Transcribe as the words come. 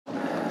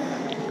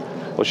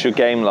What's your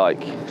game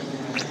like?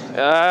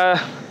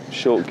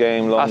 Short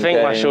game, long game? I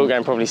think my short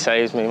game probably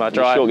saves me. My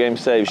drive. Your short game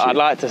saves you? I'd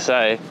like to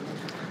say.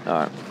 All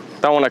right.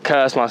 Don't want to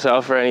curse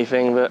myself or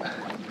anything, but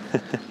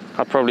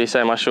I'd probably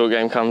say my short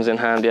game comes in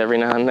handy every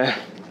now and then.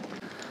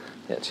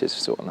 Yeah, cheers for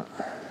sorting that.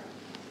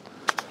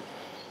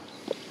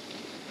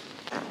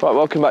 Right,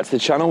 welcome back to the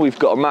channel. We've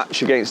got a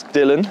match against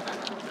Dylan.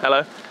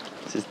 Hello.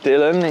 This is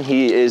Dylan.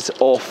 He is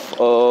off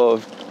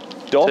of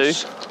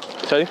DOS.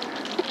 Two.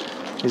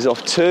 He's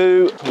off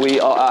 2. We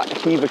are at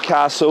Hever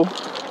Castle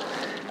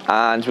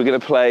and we're going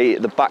to play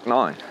the back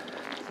 9.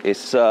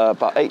 It's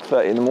about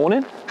 8:30 in the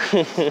morning.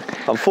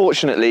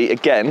 Unfortunately,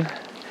 again,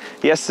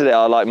 yesterday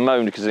I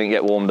moaned because I didn't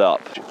get warmed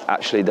up.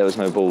 Actually, there was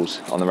no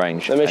balls on the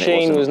range. The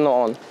machine was not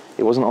on.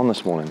 It wasn't on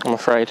this morning. I'm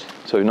afraid.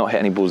 So we've not hit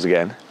any balls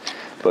again,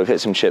 but we've hit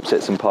some chips,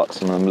 hit some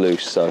putts, and I'm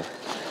loose. So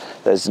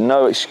there's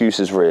no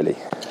excuses really.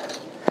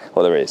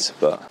 Well, there is,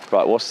 but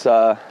right. What's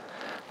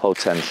hole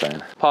 10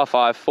 saying? Par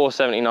 5,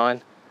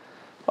 479.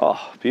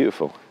 Oh,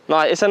 beautiful.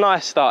 Nice. It's a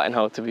nice starting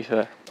hole, to be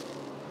fair.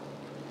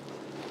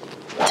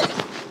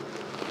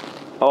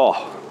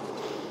 Oh.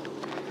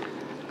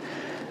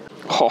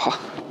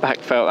 Oh, back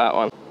felt that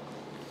one.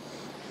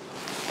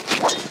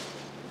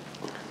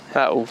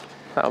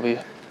 That'll be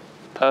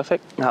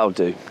perfect. That'll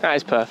do. That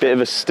is perfect. Bit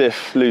of a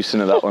stiff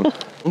loosener, that one.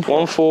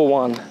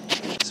 141.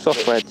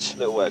 Soft wedge.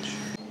 Little wedge.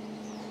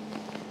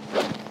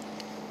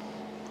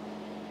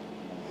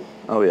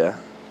 Oh yeah.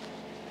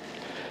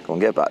 Go on,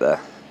 get back there.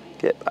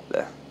 Get back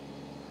there.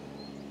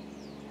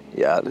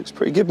 Yeah, it looks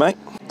pretty good, mate.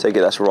 Take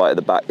it, that's right at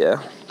the back,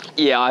 yeah?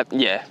 Yeah,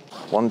 yeah.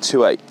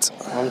 128.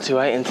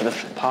 128 into the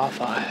par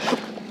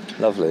 5.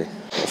 Lovely.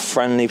 What a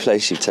friendly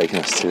place you've taken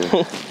us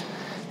to.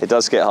 It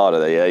does get harder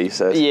though, yeah, you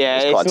said?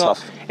 Yeah, it's quite not,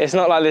 tough. It's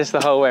not like this the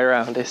whole way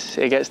around.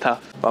 It gets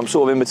tough. I'm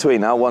sort of in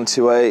between now,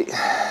 128.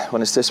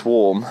 When it's this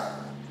warm,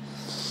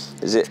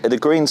 are the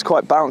greens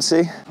quite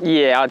bouncy?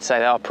 Yeah, I'd say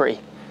they are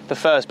pretty. The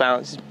first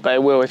bounce, but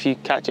it will, if you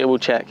catch it, it will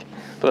check.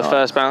 But the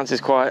first bounce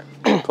is quite...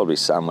 Probably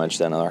sand wedge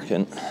then, I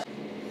reckon.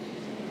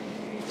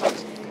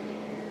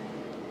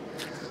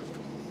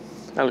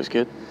 That looks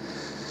good.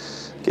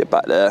 Get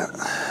back there.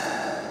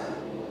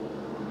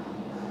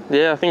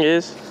 Yeah, I think it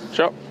is.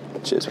 Shot.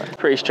 Cheers, mate.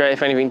 Pretty straight,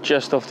 if anything,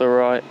 just off the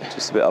right.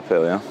 Just a bit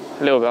uphill, yeah?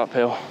 A little bit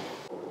uphill.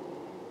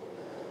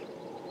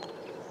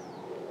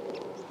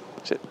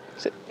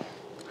 Sit.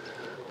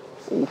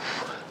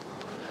 Oof.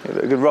 Give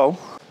it a good roll.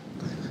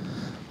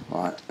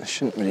 Right, I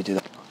shouldn't really do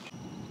that.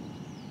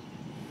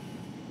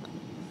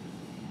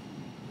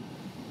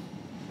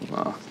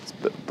 Oh, it's a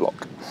bit of a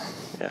block.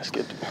 Yeah, it's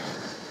good.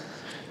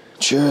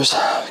 Cheers.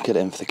 Get it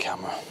in for the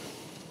camera.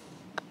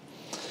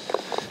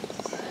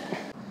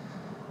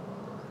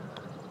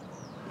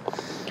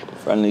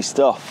 Friendly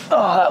stuff.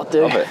 Oh, that'll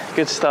do. Love it.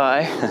 Good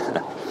start, eh?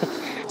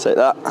 Take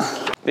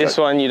that. This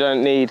one you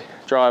don't need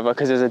driver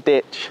because there's a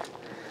ditch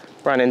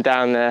running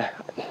down there.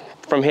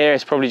 From here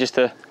it's probably just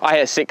I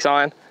hit a 6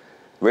 iron.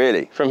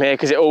 Really? From here,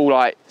 because it all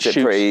like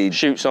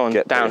shoots on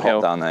downhill.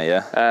 Hot down there,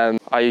 yeah?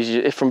 I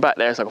usually, if from back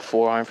there it's like a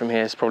 4 iron, from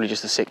here it's probably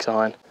just a 6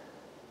 iron.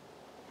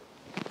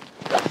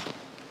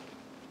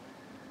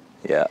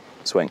 Yeah,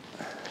 swing.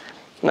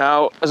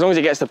 Now, as long as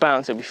it gets the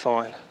bounce, it'll be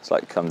fine. It's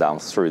like come down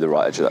through the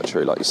right edge of that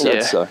tree, like you said,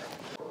 yeah. So.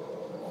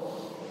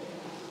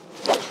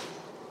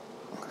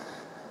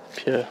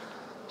 Pure.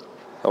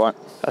 All right.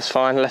 That's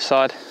fine, left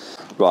side.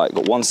 Right,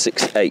 got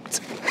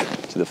 168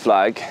 to the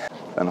flag,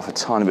 and off a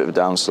tiny bit of a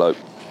downslope.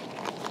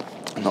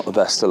 Not the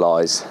best of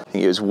lies. I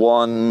think it was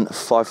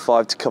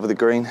 155 to cover the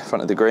green,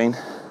 front of the green.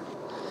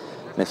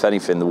 And if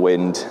anything, the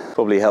wind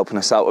probably helping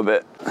us out a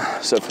bit.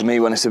 So for me,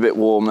 when it's a bit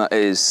warm, that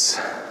is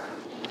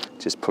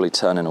just probably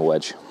turning a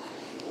wedge.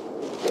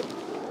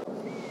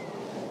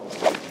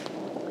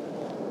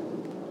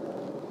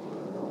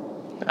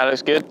 That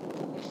looks good.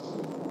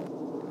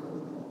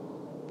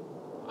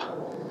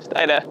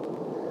 Stay there.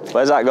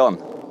 Where's that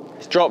gone?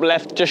 It's dropped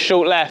left, just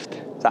short left.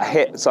 That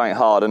hit something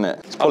hard, isn't it?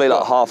 It's probably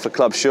like half a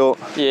club short.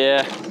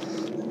 Yeah.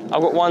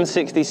 I've got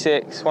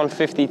 166,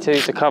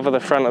 152 to cover the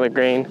front of the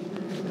green.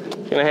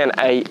 I'm gonna hit an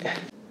 8.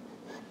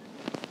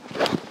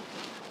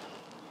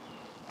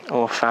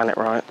 Oh, I found it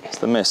right. It's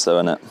the miss though,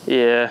 isn't it?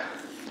 Yeah.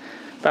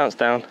 Bounce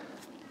down.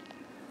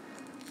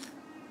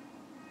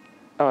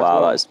 Oh,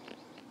 wow, that's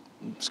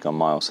gone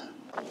miles.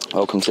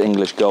 Welcome to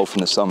English golf in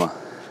the summer.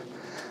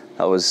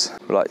 That was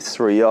like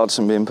 3 yards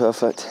from being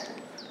perfect.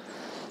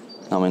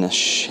 I'm in a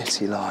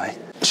shitty lie,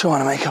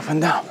 trying to make up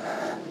and down.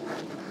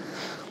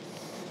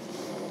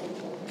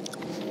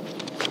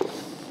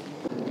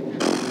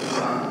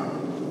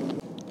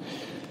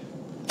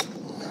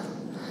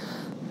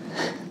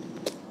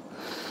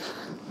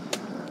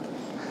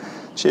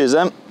 Cheers,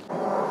 then.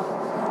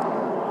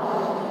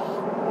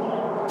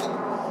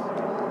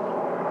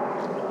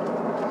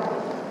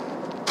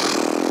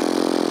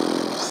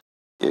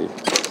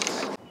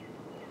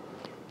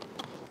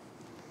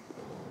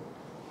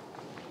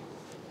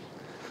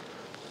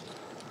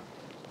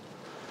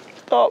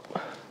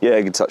 Stop. Yeah,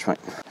 good touch, mate.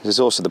 This is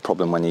also the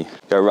problem when you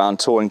go around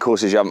touring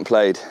courses you haven't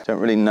played. Don't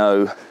really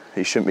know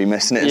you shouldn't be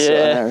missing it in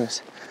certain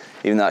areas.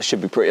 Even that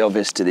should be pretty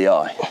obvious to the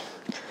eye.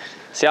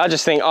 See, I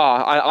just think,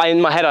 oh,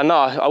 in my head I know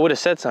I would have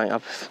said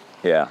something.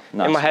 Yeah,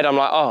 nice. In my head I'm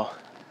like, oh,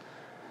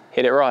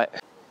 hit it right.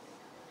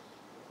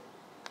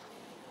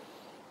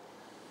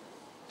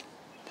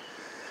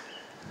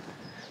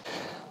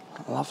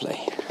 Lovely.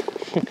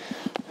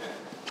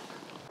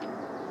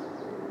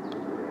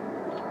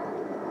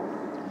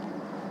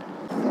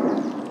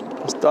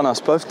 It's done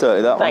us both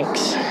dirty, that one.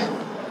 Thanks.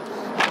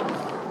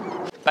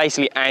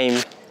 Basically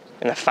aim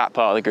in the fat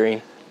part of the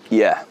green.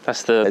 Yeah.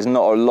 There's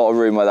not a lot of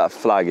room where that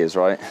flag is,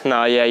 right?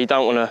 No, yeah, you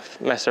don't want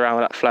to mess around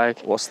with that flag.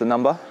 What's the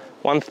number?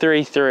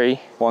 133.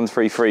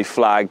 133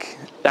 flag.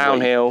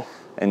 Downhill.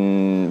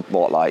 In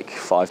what, like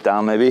 5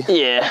 down maybe?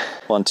 Yeah.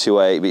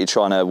 128,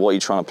 but what are you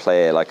trying to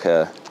play here? Like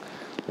a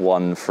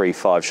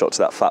 135 shot to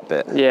that fat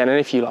bit? Yeah, and then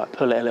if you like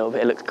pull it a little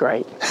bit, it looks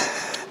great.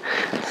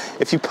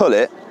 If you pull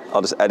it,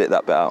 I'll just edit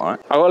that bit out, all right?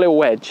 I've got a little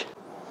wedge.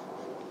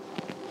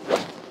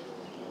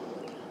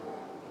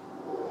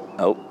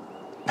 Oh.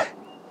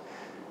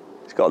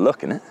 It's got a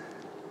look in it.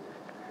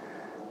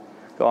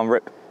 Go on,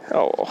 rip.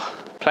 Oh,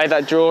 play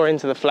that draw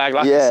into the flag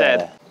like I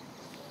said.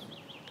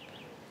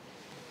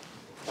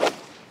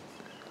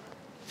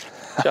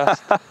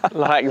 Just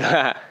like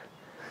that.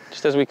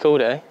 Just as we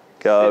called it, eh?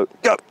 Go,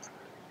 go.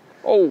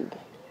 Oh.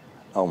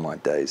 Oh my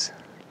days.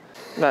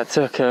 That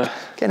took a...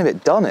 Getting a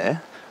bit done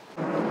here.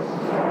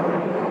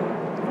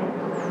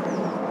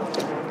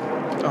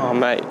 Oh,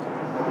 mate.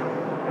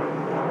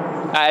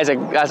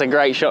 That's a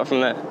great shot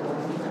from there.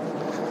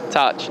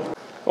 Touch.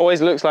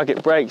 Always looks like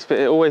it breaks, but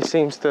it always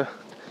seems to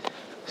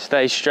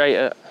stay straight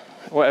at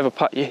whatever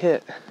putt you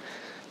hit.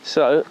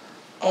 So,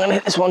 I'm gonna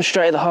hit this one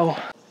straight at the hole.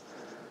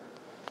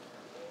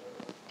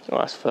 Oh,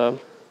 that's firm.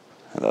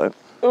 Hello.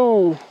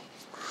 Ooh.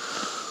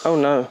 Oh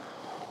no.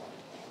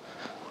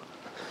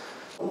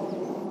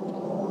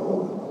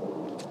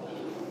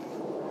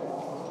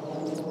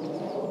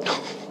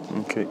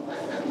 Okay.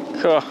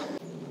 Cool.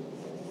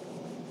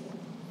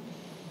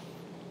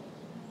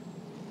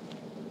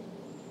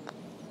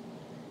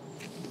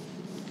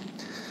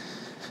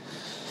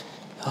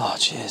 Oh,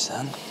 cheers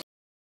then.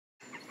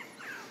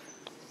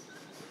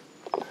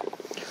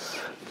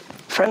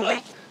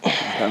 Friendly.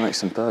 That makes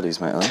some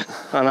birdies, mate, I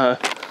think. I know.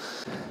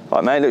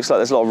 Right, mate, looks like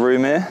there's a lot of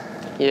room here.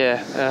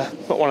 Yeah,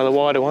 not one of the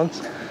wider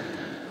ones.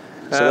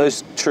 So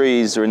those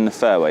trees are in the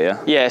fairway,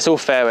 yeah? Yeah, it's all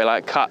fairway,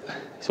 like cut.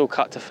 It's all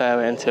cut to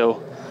fairway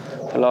until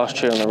the last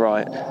tree on the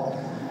right.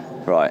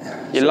 Right.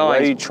 Your so where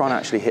lines- are you trying to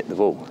actually hit the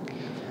ball?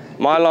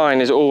 My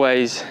line is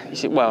always, you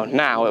see, well,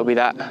 now it'll be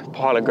that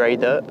pile of grey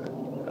dirt.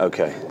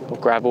 Okay. Or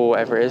gravel,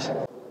 whatever it is.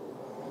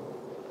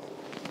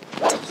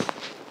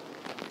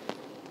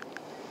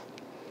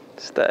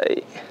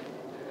 Stay.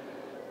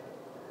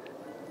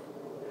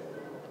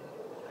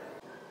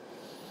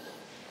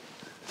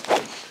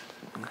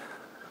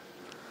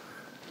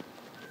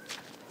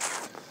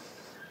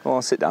 Well,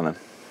 I'll sit down then.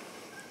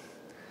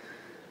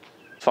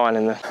 Fine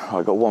in there.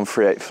 I got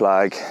 138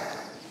 flag.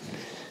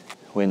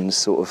 Wind's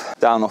sort of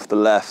down off the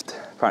left.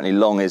 Apparently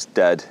long is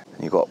dead.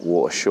 And you've got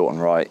water short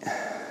and right.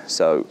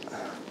 So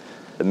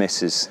the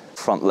miss is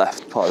front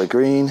left part of the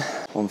green.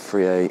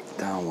 138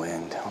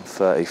 downwind,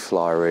 130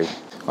 flyery.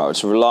 Right, we're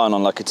just relying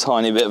on like a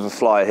tiny bit of a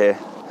fly here.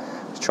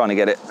 Just trying to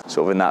get it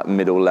sort of in that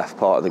middle left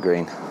part of the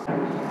green.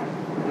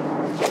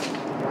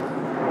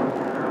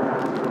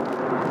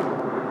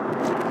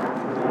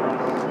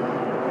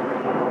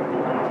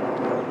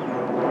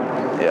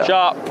 Yeah.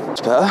 Sharp.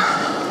 It's better.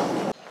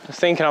 I was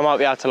thinking I might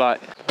be able to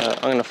like,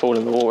 I'm gonna fall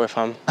in the water if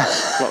I'm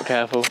not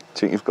careful. Do you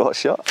think you've got a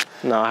shot?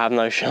 No, I have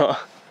no shot.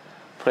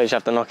 Probably just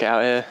have to knock it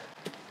out here.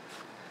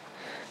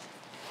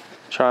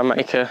 Try and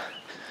make a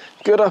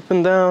good up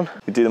and down.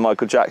 You do the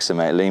Michael Jackson,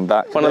 mate, lean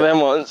back. One of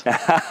them ones.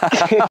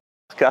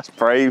 That's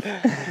brave.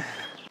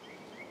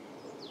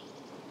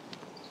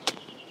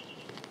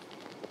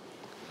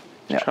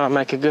 Yep. Try and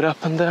make a good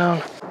up and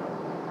down.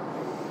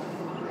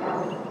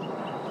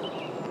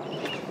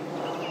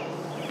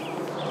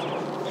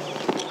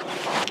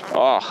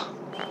 Oh,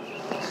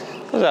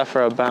 was that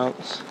for a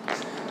bounce?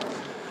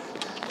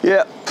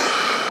 Yep.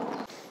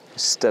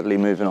 Steadily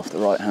moving off the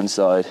right-hand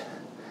side.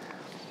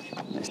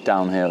 It's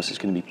downhill, so it's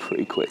going to be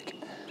pretty quick.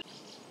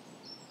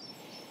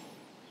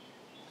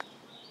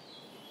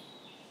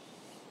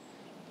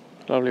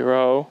 Lovely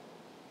roll.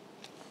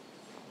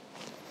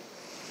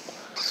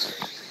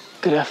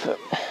 Good effort.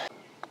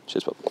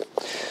 Cheers, Bob.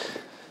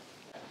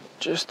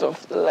 Just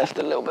off the left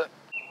a little bit.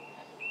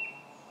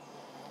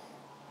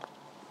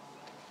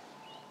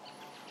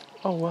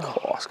 Oh wow.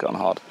 Oh, it's gone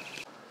hard.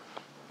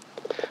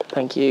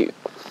 Thank you.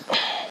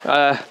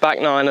 Back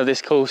nine of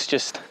this course,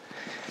 it's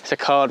a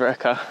card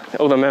wrecker.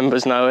 All the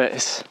members know it.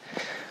 It's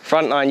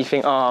front nine, you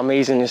think, oh, I'm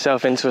easing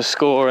yourself into a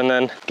score, and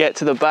then get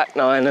to the back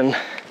nine and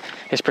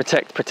it's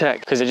protect,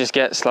 because it just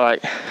gets a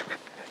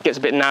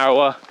bit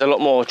narrower, a lot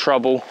more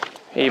trouble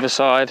either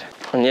side.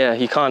 And yeah,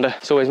 you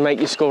it's always make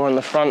your score on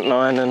the front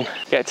nine and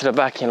get to the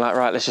back and you're like,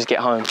 right, let's just get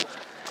home.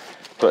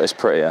 But it's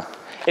prettier.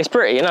 It's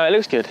pretty, you know, it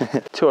looks good.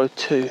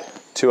 202.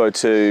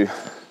 202.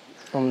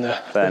 on the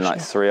Playing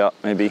like 3 up,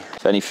 maybe.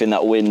 If anything,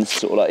 that wind's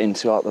sort of like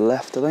into out the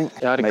left, I think.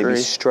 Yeah, I'd maybe agree.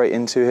 straight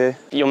into here.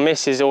 Your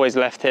miss is always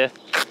left here.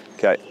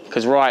 Okay.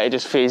 Because right, it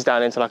just feeds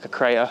down into like a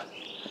crater.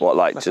 What,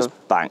 like just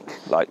bank,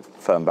 like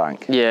firm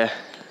bank? Yeah.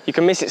 You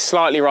can miss it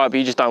slightly right, but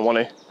you just don't want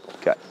to.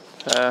 Okay.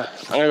 I'm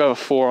gonna go with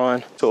 4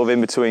 iron. Sort of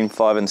in between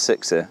 5 and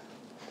 6 here.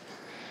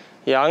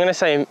 Yeah, I'm gonna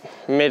say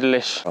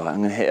middle-ish. Right,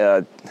 I'm gonna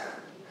hit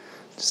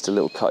just a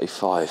little cutty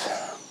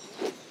 5.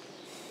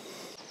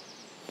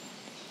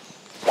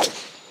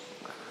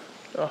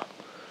 Oh,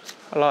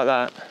 I like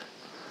that.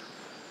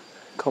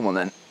 Come on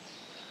then,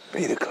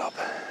 be the club.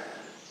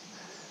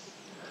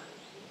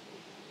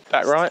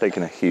 Back right?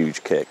 Taking a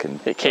huge kick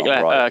and Kick gone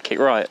left, right. kick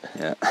right.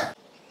 Yeah.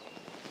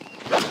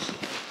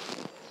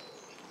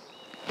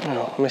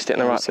 Oh, I missed it in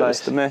the right So place.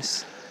 it's the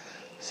miss.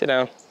 Sit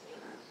down.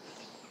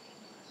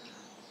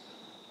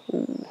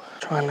 Ooh,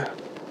 trying to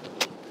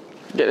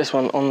get this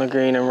one on the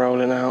green and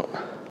rolling out.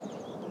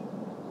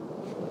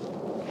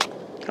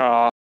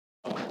 Ah,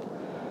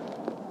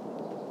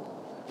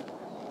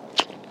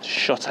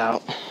 shot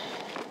out.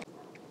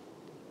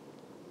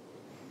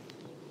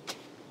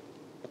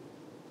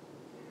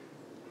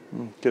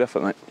 Good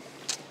effort, mate.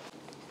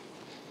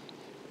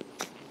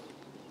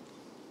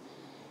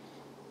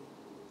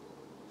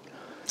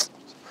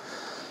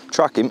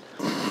 Track him.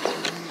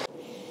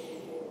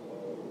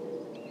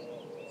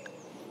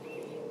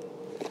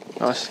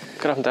 Nice.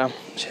 Good up and down.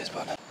 Cheers,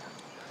 bud.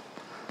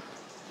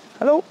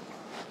 Hello.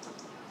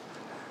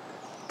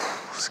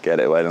 Scared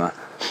it away, didn't I?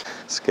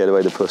 Scared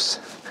away the puss.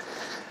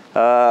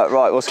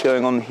 Right, what's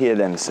going on here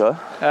then, sir?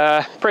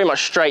 Pretty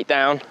much straight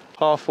down.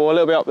 Half 4, a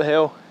little bit up the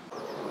hill.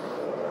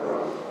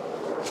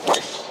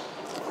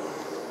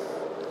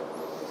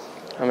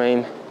 I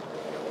mean,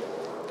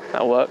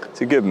 that'll work.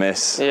 It's a good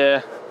miss.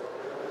 Yeah.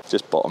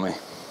 Just bottomy.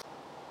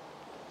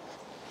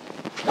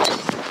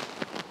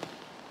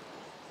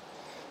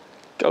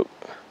 Go.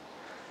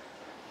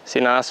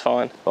 See, now that's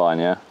fine. Fine,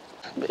 yeah.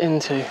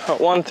 Into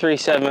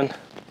 137,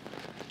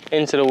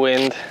 into the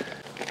wind.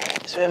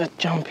 It's a bit of a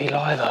jumpy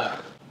lie though.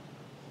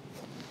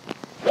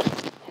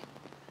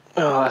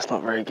 Oh, that's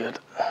not very good.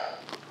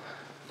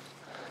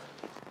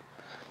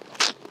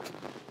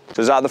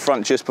 So is that the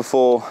front just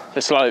before?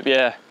 The slope,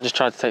 yeah. Just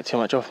tried to take too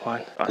much off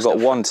mine. I've got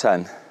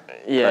 110.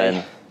 Yeah.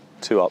 Then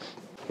 2 up.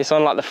 It's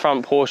on like the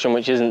front portion,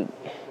 which isn't,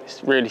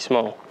 it's really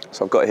small.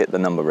 So I've got to hit the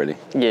number really.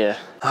 Yeah.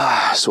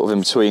 Sort of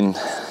in between,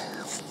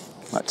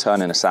 like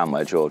turning a sand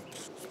wedge or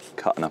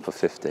cutting up a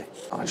 50.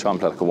 I'll try and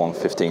play like a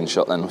 115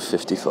 shot then with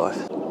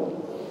 55.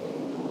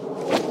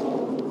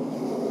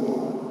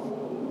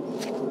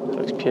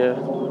 Looks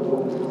pure.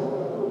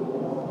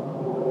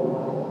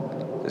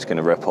 It's going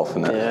to rip off,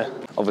 isn't it? Yeah.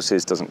 Obviously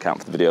this doesn't count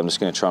for the video. I'm just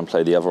going to try and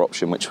play the other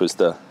option, which was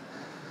the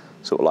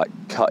sort of like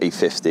cutty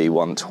 50,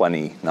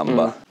 120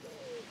 number.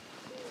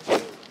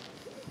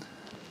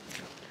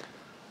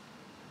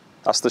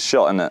 That's the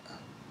shot, isn't it?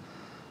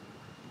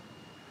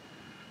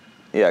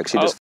 Yeah, because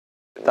you just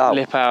that.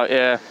 Lip out,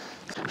 yeah.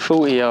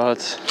 40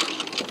 yards.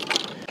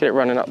 Get it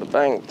running up the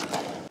bank.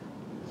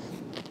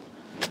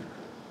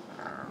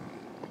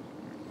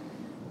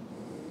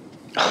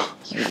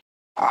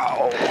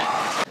 Ow.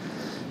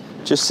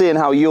 Just seeing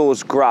how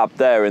yours grabbed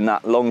there in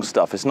that long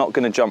stuff, it's not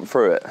going to jump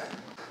through it.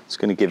 It's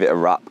going to give it a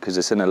wrap because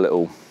it's in a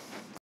little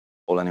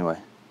hole anyway.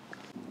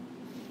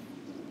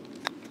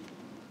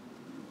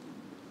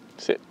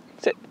 Sit,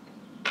 sit.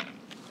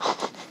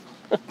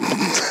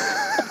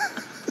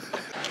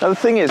 Now the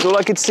thing is, all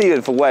I could see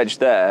with a wedge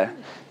there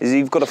is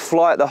you've got to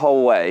fly it the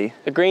whole way.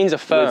 The greens are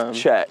firm. With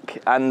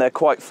check, and they're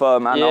quite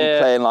firm, and I'm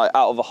playing like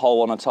out of a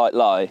hole on a tight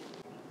lie.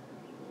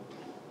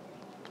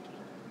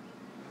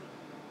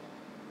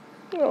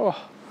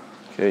 Oh.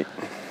 Okay,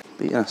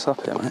 beating us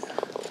up here, mate.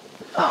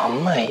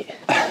 Oh, mate.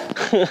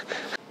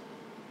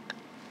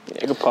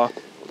 Yeah, good par.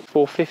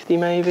 450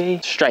 maybe.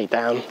 Straight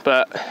down,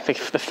 but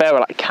the fairway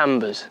like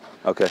cambers.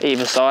 Okay.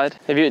 Either side.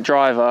 If you hit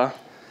driver,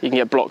 you can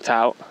get blocked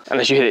out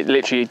unless you hit it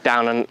literally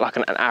down like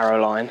an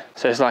arrow line.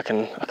 So it's like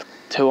a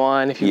 2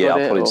 iron if you got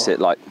it. Yeah, I'll probably sit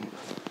like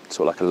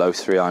sort of like a low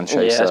 3 iron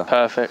chaser. Yeah, that's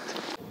perfect.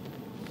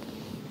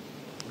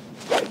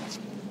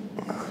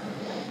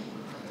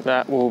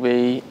 That will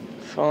be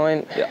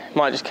fine. Yeah.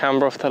 Might just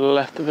camber off to the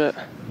left a bit.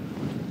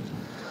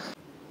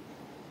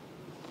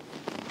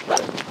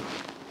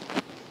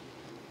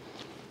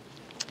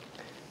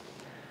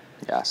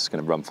 Yeah, it's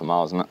going to run for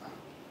miles, isn't it?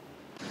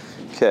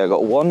 Okay, I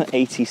got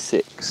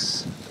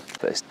 186,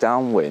 but it's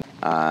downwind.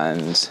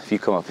 And if you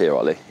come up here,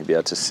 Ollie, you'll be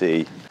able to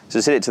see.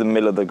 Just hit it to the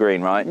middle of the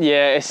green, right?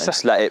 Yeah, it's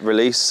just let it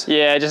release.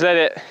 Yeah, just let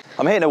it.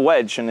 I'm hitting a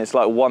wedge and it's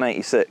like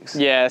 186.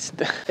 Yeah,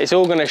 it's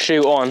all going to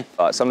shoot on.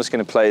 All right, so I'm just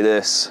going to play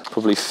this,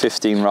 probably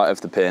 15 right of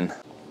the pin.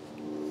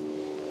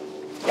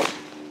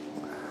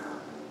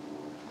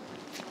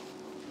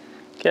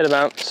 Get a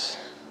bounce.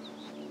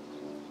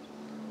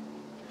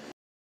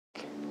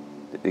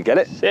 Did you get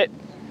it? Sit.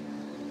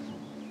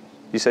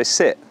 You say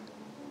sit?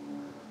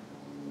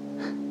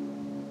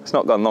 It's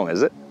not gone long,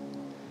 is it?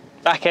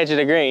 Back edge of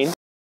the green,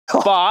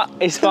 but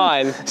it's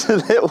fine. It's a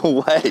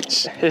little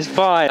wedge. It's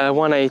fine.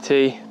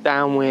 180,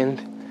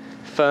 downwind.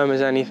 firm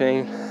as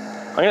anything.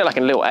 I'm gonna get like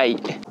a little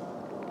 8.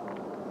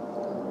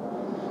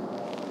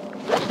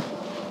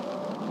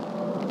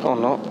 Or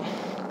not.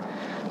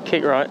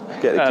 Kick right.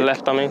 Get the kick.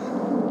 Left, I mean.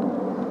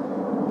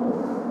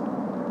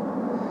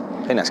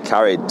 I think that's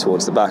carried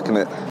towards the back, isn't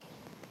it?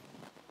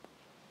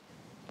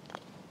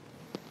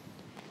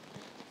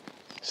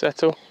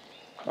 Settle.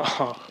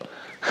 Oh.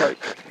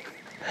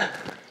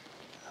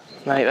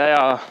 Mate, they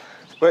are.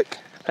 Quick.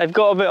 They've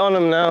got a bit on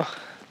them now.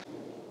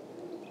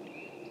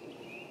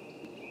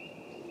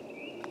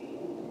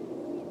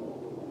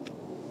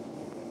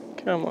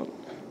 Come on.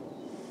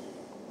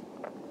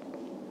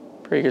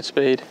 Pretty good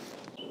speed.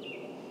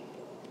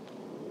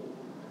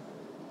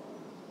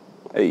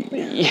 Hey.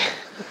 Yeah.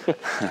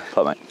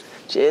 Pop, mate.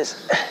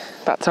 Cheers.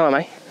 About time,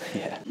 eh?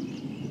 Yeah.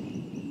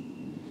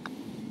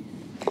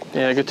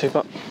 Yeah, good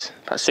 2-putt.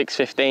 About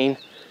 6.15,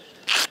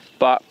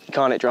 but you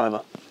can't hit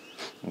driver.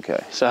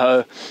 Okay.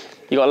 So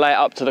you got to lay it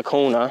up to the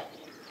corner,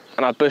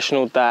 and I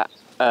bushnelled that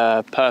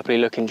purpley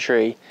looking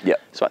tree.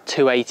 Yep. It's about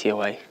 280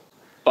 away,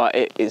 but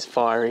it is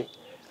fiery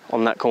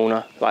on that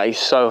corner. Like, he's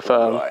so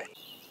firm. Right.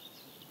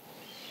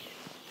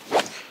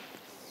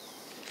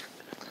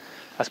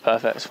 That's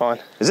perfect, it's fine.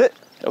 Is it?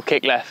 It'll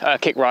kick left,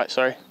 kick right,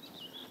 sorry.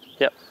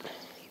 Yep.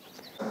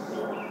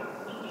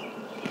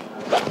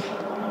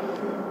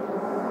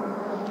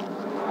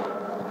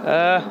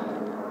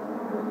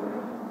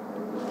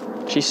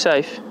 She's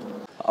safe.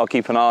 I'll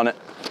keep an eye on it.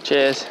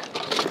 Cheers.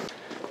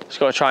 Just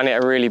got to try and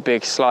hit a really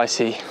big,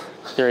 slicey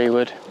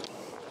 3-wood.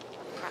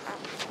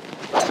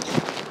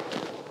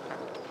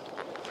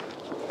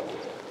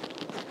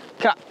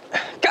 Cut,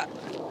 cut.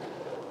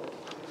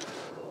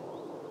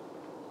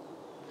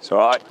 It's all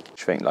right. Do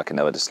you think like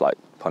another just like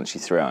punchy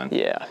 3-iron?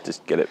 Yeah.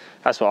 Just get it.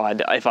 That's what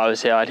I'd, if I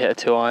was here, I'd hit a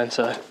 2-iron,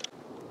 so.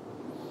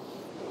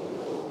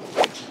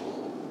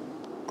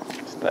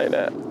 Stay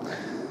there.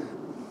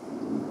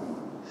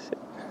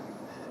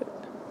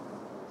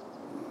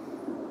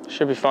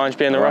 Should be fine, should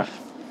be in the rough.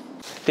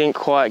 Didn't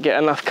quite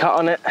get enough cut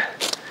on it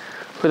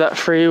with that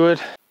 3-wood.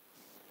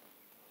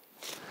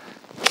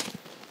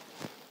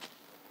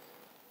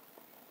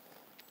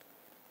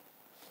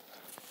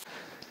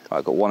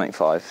 I got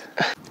 185.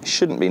 It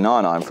shouldn't be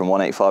 9-iron from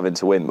 185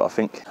 into wind, but I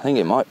think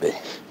it might be.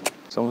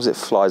 As long as it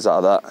flies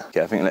out of that.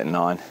 Okay, I think let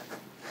 9.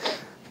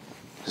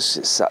 Just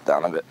sit sat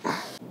down a bit.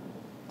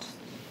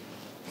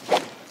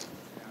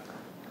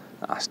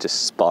 That's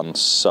just spun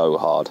so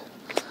hard.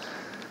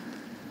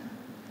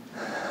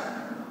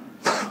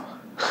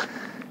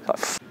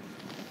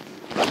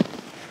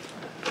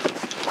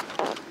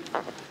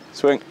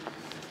 Swing.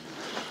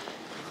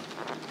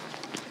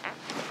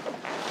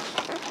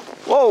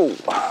 Whoa!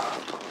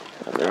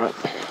 That'll be right.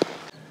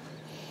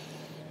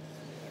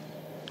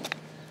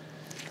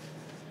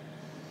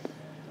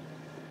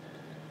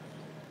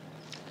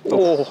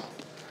 Oh,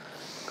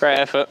 great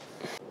effort.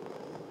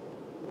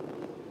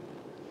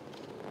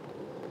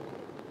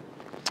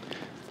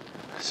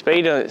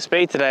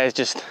 Speed today is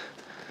just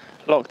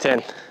locked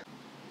in.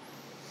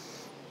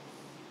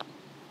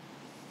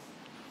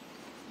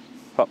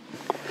 Up.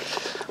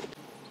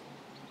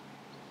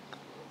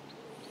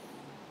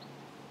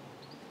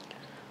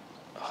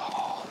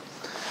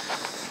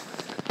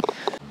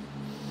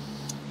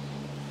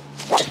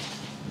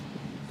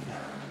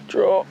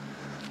 Draw.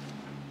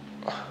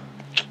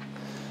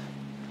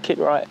 Kick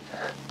right.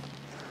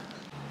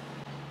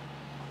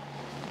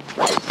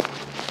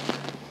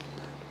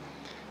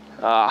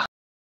 Ah.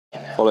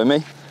 Follow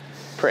me.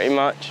 Pretty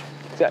much.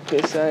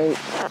 Exactly the same.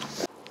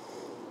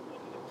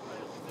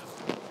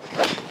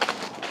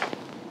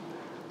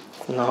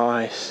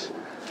 Nice.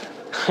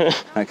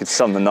 I could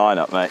sum the 9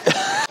 up, mate.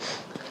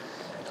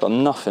 Got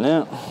nothing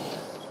out.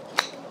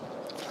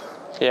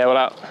 Yeah, well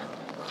out.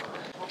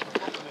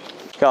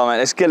 Come on, mate,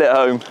 let's get it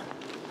home.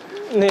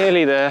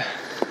 Nearly there.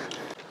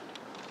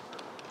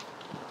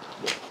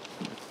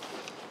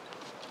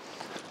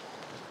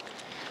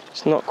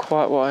 It's not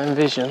quite what I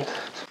envisioned.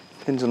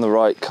 Pins on the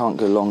right, can't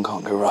go long,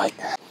 can't go right.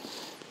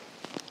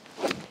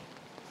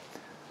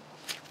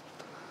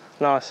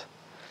 Nice.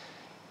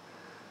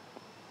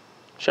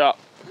 Sharp.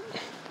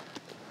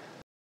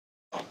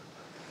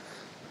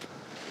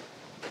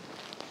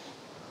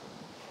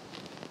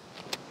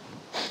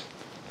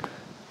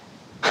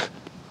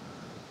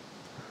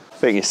 I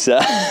think it's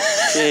set.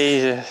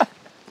 Jesus.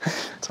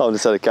 Time to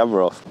set the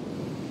camera off.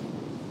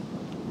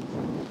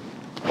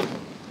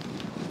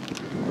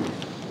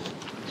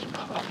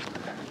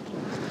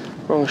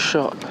 Wrong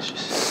shot. Let's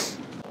just.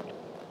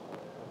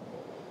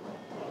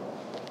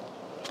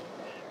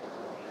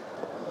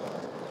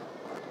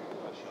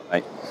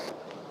 Mate.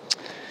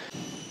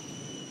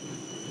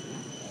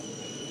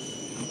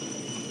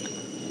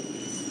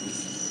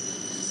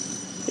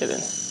 Get in.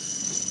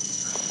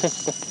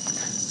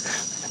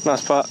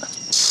 Nice putt.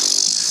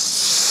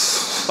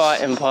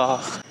 Fighting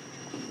par.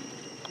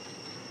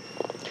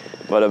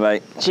 Well done,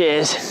 mate.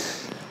 Cheers.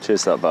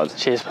 Cheers to that, bud.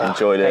 Cheers, pal.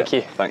 Enjoyed it. Thank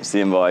you. Thanks for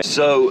the invite.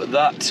 So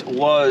that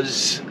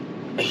was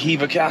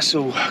Hever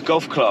Castle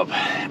Golf Club.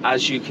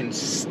 As you can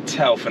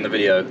tell from the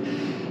video,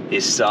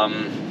 it's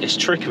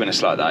tricky when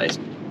it's like that. It's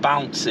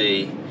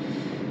bouncy.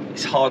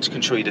 It's hard to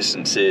control your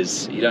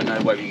distances. You don't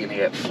know whether you're going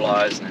to get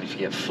flyers, and then if you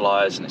get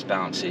flyers and it's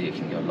bouncy, you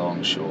can go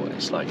long, short.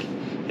 It's like,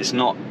 it's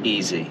not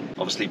easy.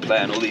 Obviously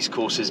playing all these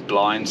courses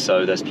blind,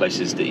 so there's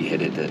places that you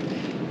hit it that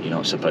you're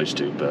not supposed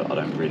to, but I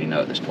don't really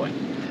know at this point.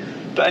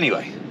 But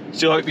anyway,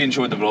 so I hope you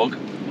enjoyed the vlog.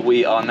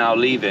 We are now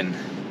leaving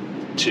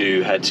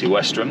to head to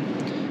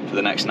Westerham for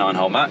the next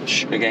 9-hole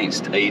match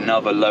against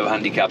another low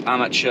handicap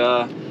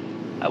amateur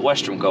at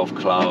Westerham Golf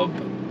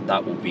Club.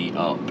 That will be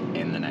up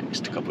in the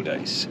next couple of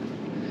days.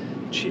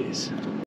 Cheers.